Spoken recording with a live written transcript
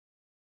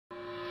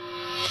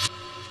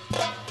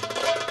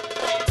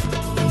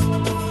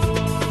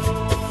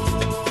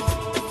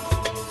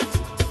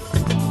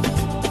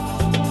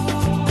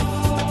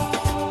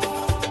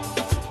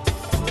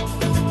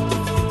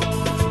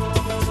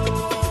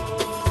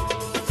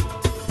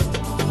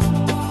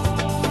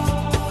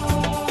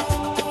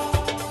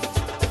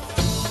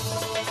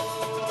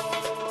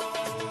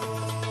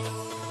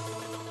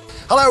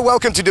Hello,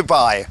 welcome to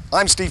Dubai.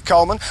 I'm Steve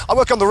Coleman. I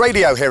work on the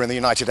radio here in the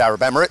United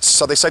Arab Emirates,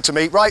 so they said to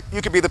me, right,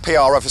 you could be the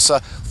PR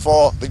officer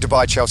for the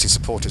Dubai Chelsea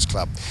Supporters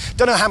Club.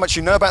 Don't know how much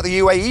you know about the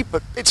UAE,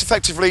 but it's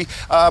effectively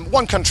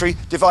one country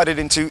divided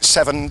into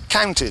 7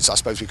 counties, I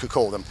suppose we could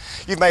call them.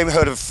 You may have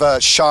heard of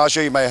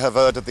Sharjah, you may have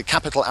heard of the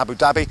capital Abu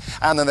Dhabi,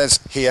 and then there's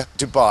here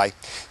Dubai.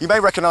 You may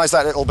recognise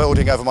that little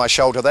building over my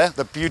shoulder there,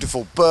 the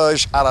beautiful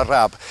Burj Al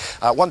Arab.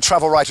 One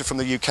travel writer from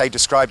the UK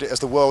described it as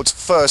the world's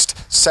first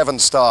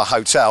 7-star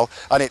hotel,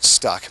 and it's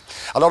stuck.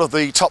 A lot of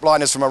the top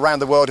liners from around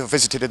the world have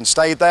visited and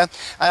stayed there,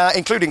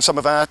 including some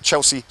of our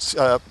Chelsea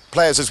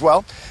players as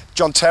well.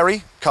 John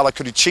Terry, Carlo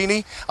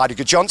Cudicini,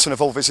 Idiger Johnson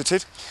have all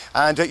visited,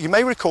 and you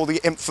may recall the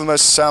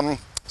infamous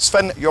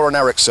Sven-Göran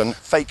Eriksson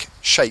fake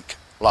shake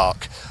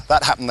lark.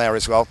 That happened there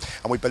as well,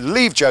 and we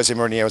believe Jose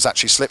Mourinho has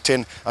actually slipped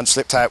in and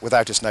slipped out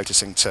without us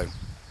noticing too.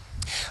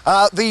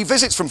 The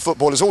visits from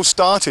footballers all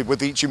started with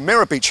the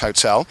Jumeirah Beach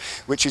Hotel,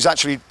 which is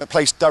actually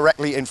placed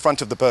directly in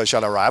front of the Burj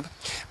Al Arab,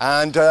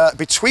 and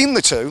between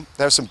the two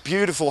there are some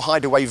beautiful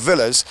hideaway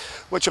villas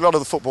which a lot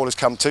of the footballers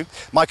come to.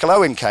 Michael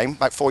Owen came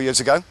about 4 years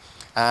ago,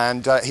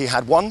 and he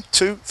had 1,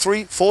 2,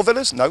 3, 4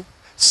 villas? No,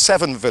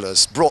 7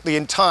 villas. Brought the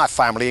entire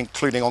family,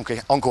 including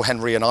Uncle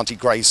Henry and Auntie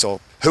Grace or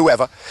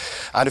whoever,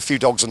 and a few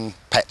dogs and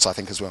pets, I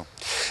think, as well.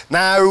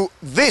 Now,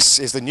 this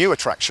is the new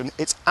attraction.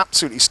 It's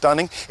absolutely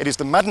stunning. It is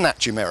the Madinat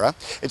Jumeirah.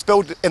 It's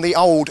built in the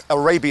old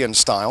Arabian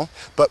style,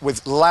 but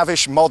with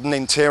lavish modern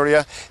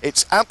interior.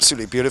 It's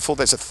absolutely beautiful.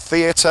 There's a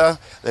theatre,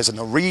 there's an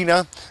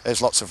arena,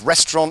 there's lots of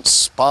restaurants,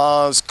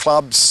 spas,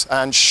 clubs,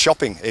 and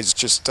shopping is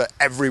just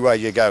everywhere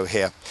you go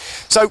here.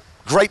 So,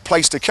 great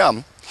place to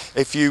come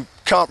if you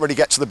can't really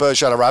get to the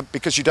Burj Al Arab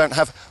because you don't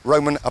have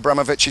Roman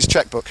Abramovich's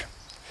checkbook.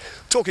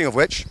 Talking of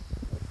which,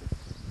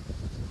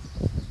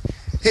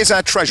 here's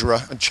our treasurer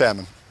and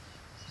chairman.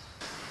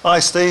 Hi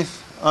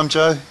Steve, I'm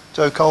Joe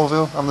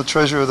Colville. I'm the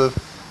treasurer of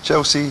the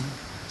Chelsea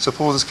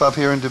Supporters Club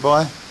here in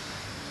Dubai.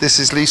 This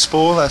is Lee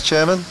Spall, our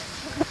chairman.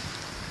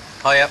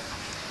 Hiya.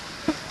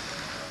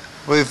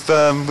 We've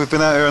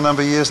been out here a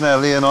number of years now,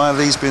 Lee and I.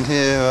 Lee's been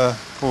here,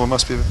 it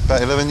must be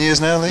about 11 years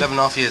now, Lee?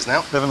 11.5 years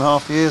now.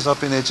 11.5 years. I've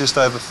been here just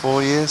over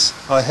 4 years.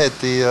 I head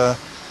the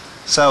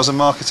sales and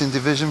marketing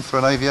division for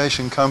an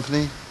aviation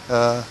company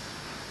at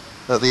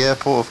the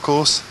airport, of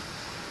course.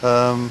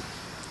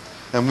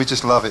 And we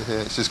just love it here.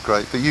 It's just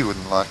great, but you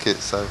wouldn't like it,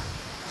 so.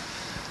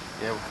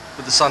 Yeah,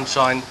 with the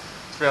sunshine,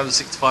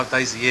 365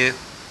 days a year.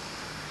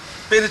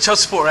 Being a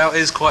Chelsea supporter out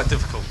is quite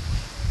difficult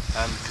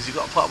because you've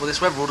got to put up with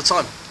this weather all the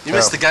time. You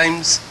miss the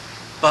games,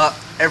 but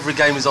every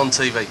game is on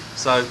TV.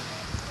 So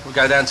we'll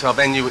go down to our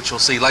venue, which you'll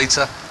see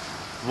later,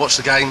 watch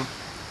the game.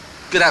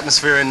 Good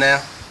atmosphere in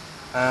there.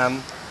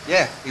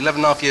 Yeah,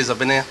 11.5 years I've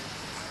been here.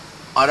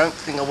 I don't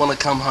think I want to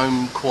come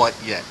home quite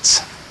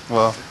yet.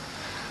 Well,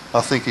 I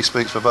think he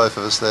speaks for both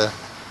of us there.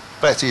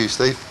 Back to you,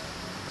 Steve.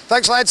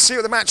 Thanks, lads. See you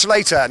at the match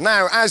later.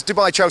 Now, as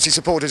Dubai Chelsea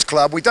Supporters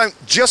Club, we don't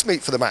just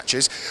meet for the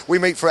matches. We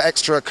meet for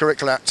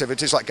extracurricular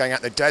activities like going out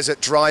in the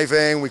desert,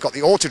 driving. We've got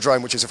the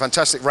Autodrome, which is a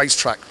fantastic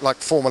racetrack like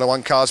Formula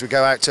 1 cars we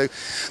go out to.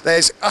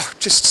 There's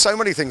just so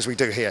many things we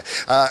do here,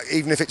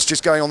 even if it's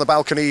just going on the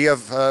balcony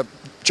of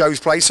Joe's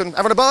place and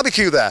having a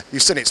barbecue there.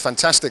 You've seen it, it's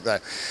fantastic there.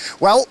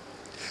 Well,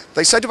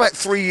 they said about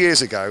 3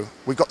 years ago,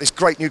 we've got this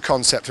great new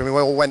concept, and we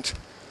all went,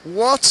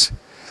 what?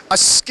 A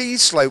ski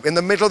slope in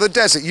the middle of the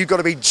desert? You've got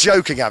to be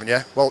joking, haven't you?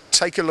 Well,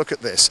 take a look at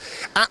this.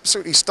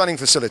 Absolutely stunning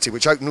facility,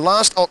 which opened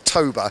last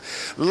October.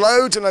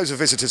 Loads and loads of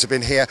visitors have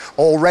been here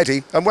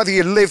already, and whether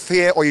you live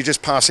here or you're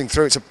just passing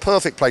through, it's a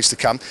perfect place to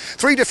come.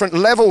 3 different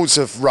levels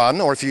of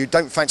run, or if you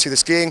don't fancy the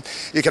skiing,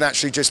 you can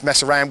actually just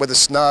mess around with the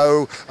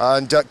snow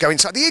and go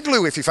inside the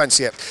igloo if you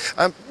fancy it.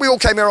 We all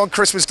came here on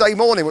Christmas Day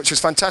morning, which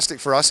was fantastic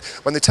for us,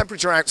 when the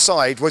temperature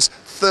outside was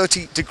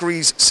 30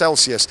 degrees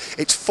Celsius.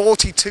 It's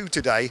 42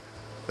 today.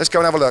 Let's go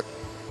and have a look.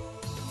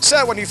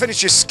 So when you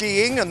finish your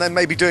skiing and then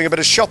maybe doing a bit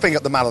of shopping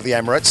at the Mall of the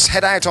Emirates,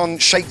 head out on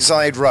Sheikh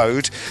Zayed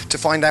Road to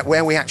find out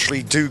where we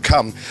actually do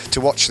come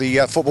to watch the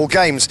football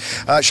games.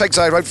 Sheikh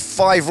Zayed Road,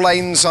 5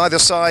 lanes either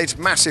side,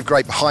 massive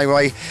great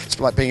highway. It's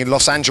like being in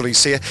Los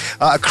Angeles here.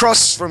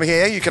 Across from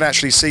here you can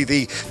actually see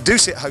the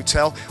Dcsc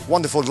Hotel,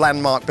 wonderful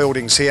landmark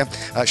buildings here.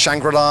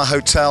 Shangri-La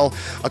Hotel.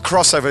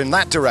 Across over in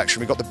that direction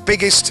we've got the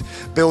biggest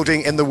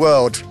building in the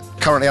world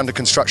currently under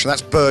construction.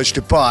 That's Burj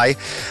Dubai.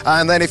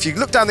 And then if you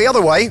look down the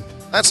other way,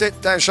 that's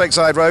it, down Sheikh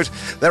Zayed Road.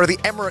 There are the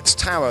Emirates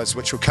Towers,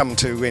 which we'll come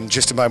to in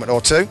just a moment or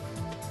two.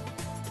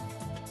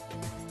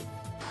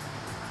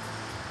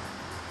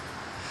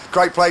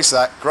 Great place,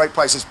 that. Great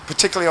places,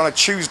 particularly on a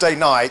Tuesday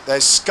night.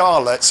 There's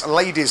Scarlett's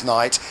Ladies'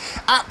 Night,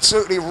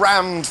 absolutely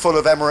rammed full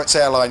of Emirates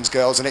Airlines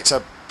girls, and it's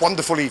a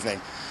wonderful evening.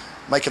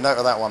 Make a note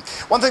of that one.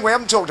 One thing we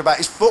haven't talked about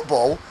is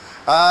football.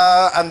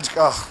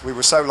 We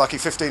were so lucky,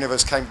 15 of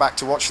us came back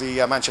to watch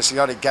the Manchester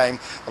United game,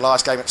 the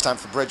last game at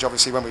Stamford Bridge,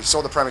 obviously, when we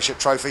saw the Premiership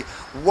trophy.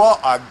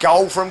 What a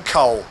goal from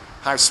Cole.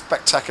 How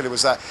spectacular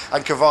was that?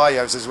 And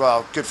Cavallo's as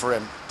well. Good for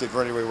him. Did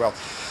really, really well.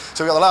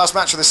 So we've got the last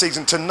match of the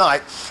season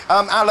tonight.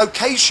 Our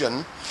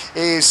location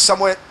is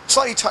somewhere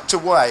slightly tucked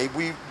away.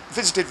 We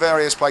visited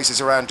various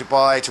places around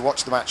Dubai to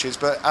watch the matches,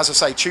 but as I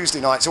say,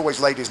 Tuesday night's always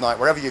ladies' night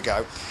wherever you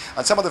go,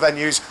 and some of the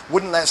venues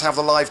wouldn't let us have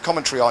the live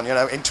commentary on, you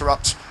know,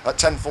 interrupt at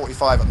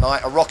 10:45 at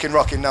night, a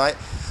rocking night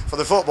for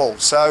the football.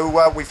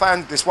 So we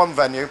found this one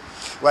venue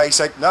where he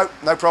said, no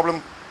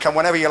problem, come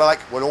whenever you like,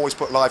 we'll always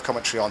put live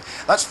commentary on.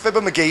 That's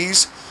Fibber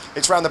McGee's.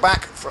 It's round the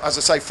back, as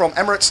I say, from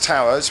Emirates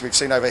Towers, we've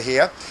seen over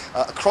here.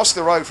 Across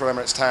the road from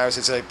Emirates Towers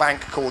is a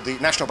bank called the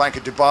National Bank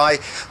of Dubai.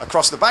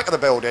 Across the back of the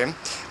building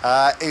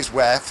is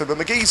where Fibber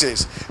McGee's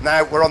is.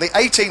 Now, we're on the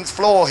 18th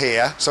floor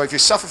here, so if you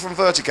suffer from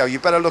vertigo, you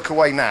better look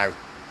away now.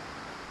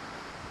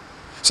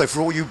 So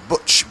for all you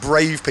butch,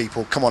 brave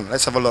people, come on,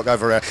 let's have a look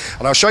over here.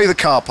 And I'll show you the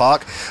car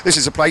park. This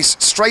is a place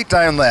straight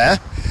down there.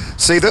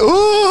 See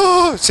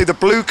the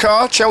blue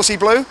car, Chelsea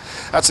blue?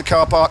 That's the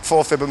car park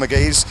for Fibber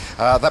McGee's.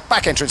 That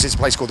back entrance is a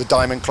place called the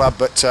Diamond Club,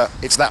 but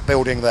it's that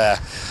building there.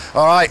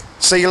 All right,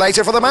 see you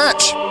later for the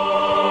match.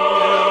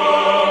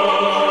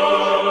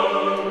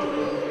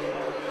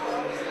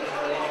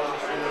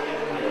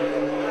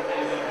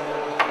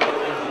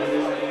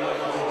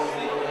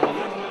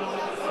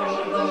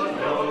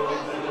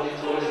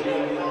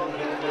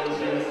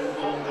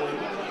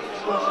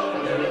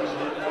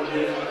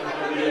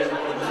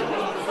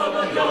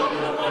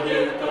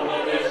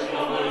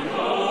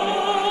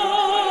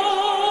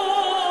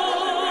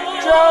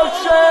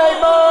 Jose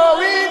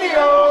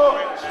Mourinho,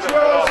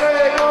 Jose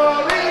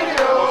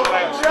Mourinho,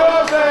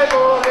 Jose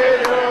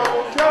Mourinho,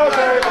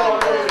 Jose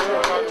Mourinho,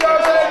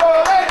 Jose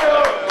Mourinho,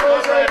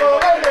 Jose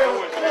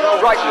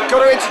Mourinho. Right, got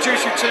to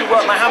introduce you to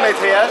Mohammed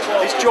here.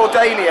 He's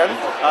Jordanian,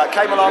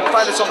 came along,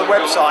 found us on the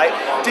website,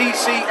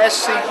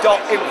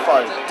 Dcsc.info.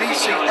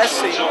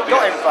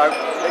 Dcsc.info.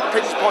 It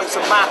pinpoints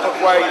a map of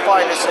where you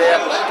find us here,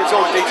 gives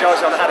all the details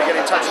on how to get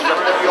in touch with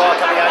us if you are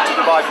coming out to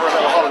Dubai for a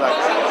little holiday.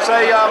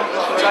 Say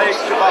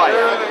Dubai,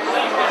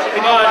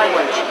 in your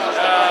language.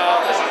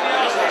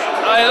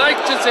 I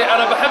like Chelsea.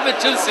 أنا بحب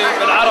تشيلسي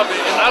بالعربي.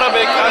 In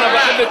Arabic أنا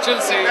بحب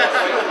تشيلسي.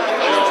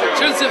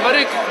 تشيلسي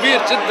فريق كبير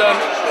جدا.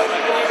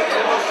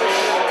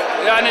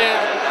 يعني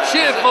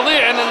شيء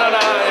فظيع إن أنا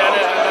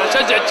يعني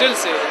أشجع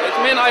تشيلسي.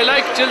 It means I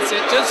like Chelsea.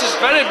 Chelsea is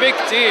very big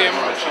team,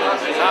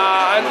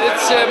 and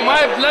it's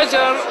my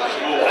pleasure.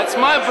 It's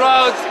my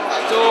proud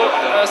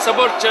to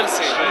support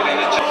Chelsea.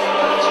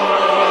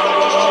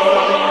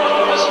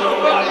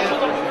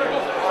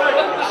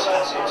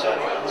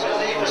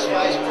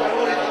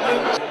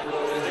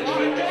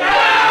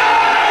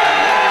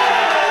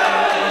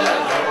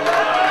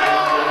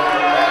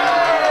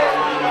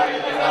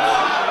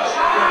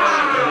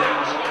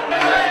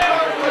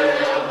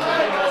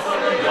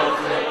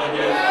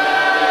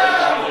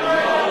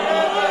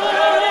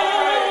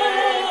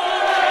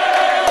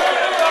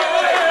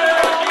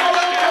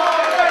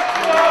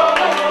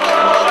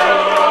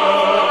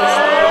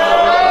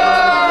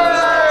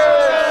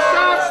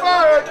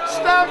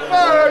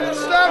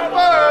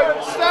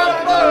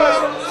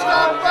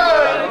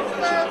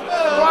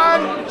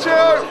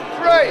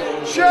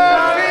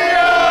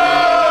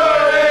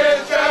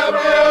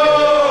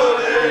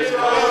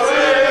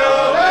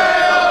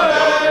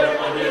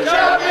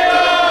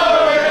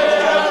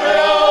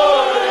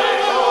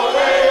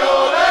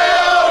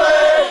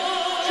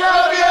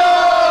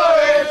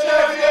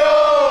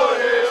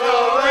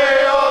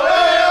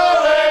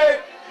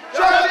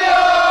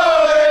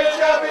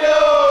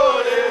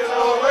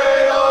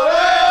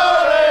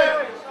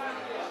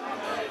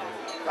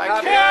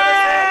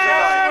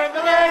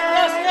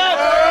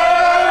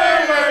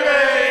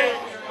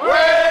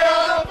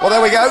 Well,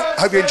 there we go.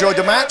 Hope you enjoyed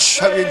the match.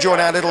 Hope you enjoyed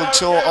our little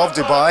tour of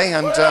Dubai,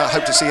 and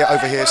hope to see you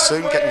over here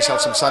soon, getting yourself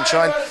some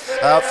sunshine.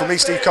 For me,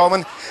 Steve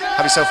Coleman,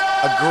 have yourself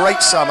a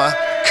great summer.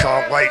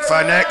 Can't wait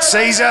for next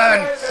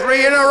season.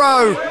 3 in a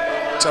row.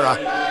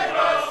 Ta-ra.